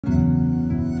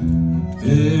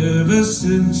Ever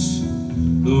since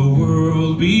the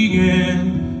world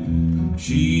began,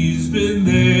 she's been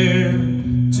there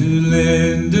to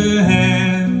lend a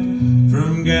hand.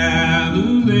 From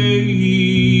Galileo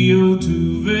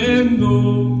to Van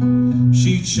Gogh,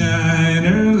 she'd shine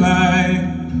her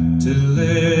light to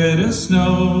let us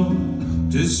know,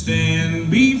 to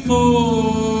stand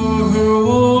before her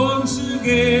once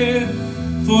again.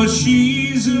 For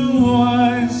she's a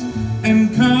wise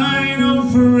and kind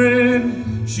of friend.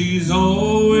 She's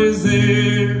always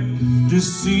there to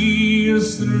see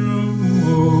us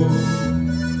through.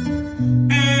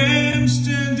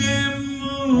 Amsterdam,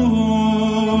 oh.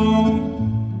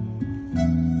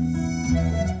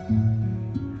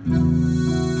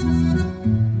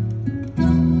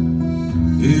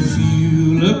 If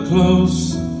you look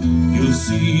close, you'll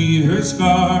see her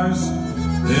scars.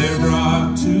 They're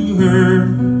brought to her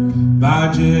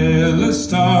by jealous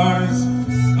stars.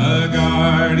 A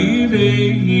guardian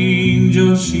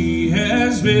angel she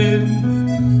has been,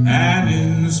 an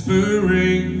inspiration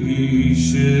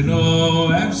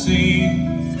all I've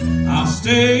seen. I'll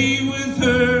stay with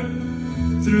her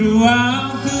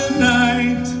throughout the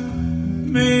night,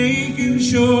 making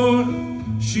sure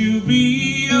she'll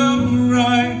be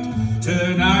alright.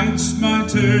 Tonight's my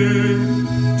turn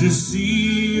to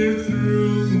see her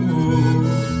through.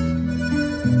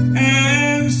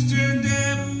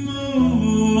 Amsterdam,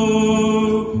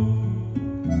 oh.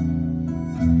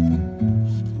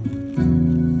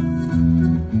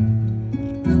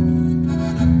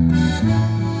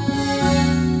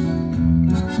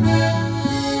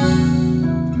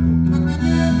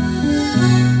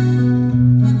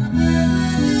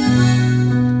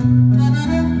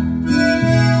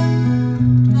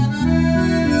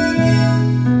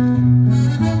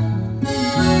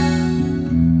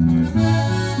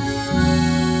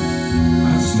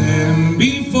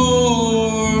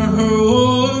 Before her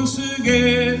once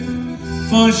again,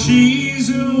 for she's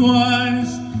a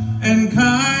wise and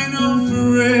kind of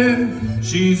friend.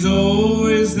 She's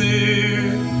always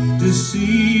there to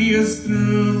see us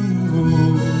through.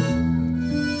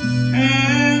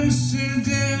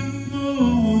 Amsterdam,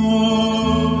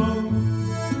 oh.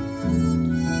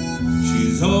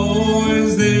 She's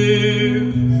always there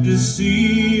to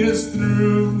see us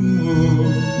through.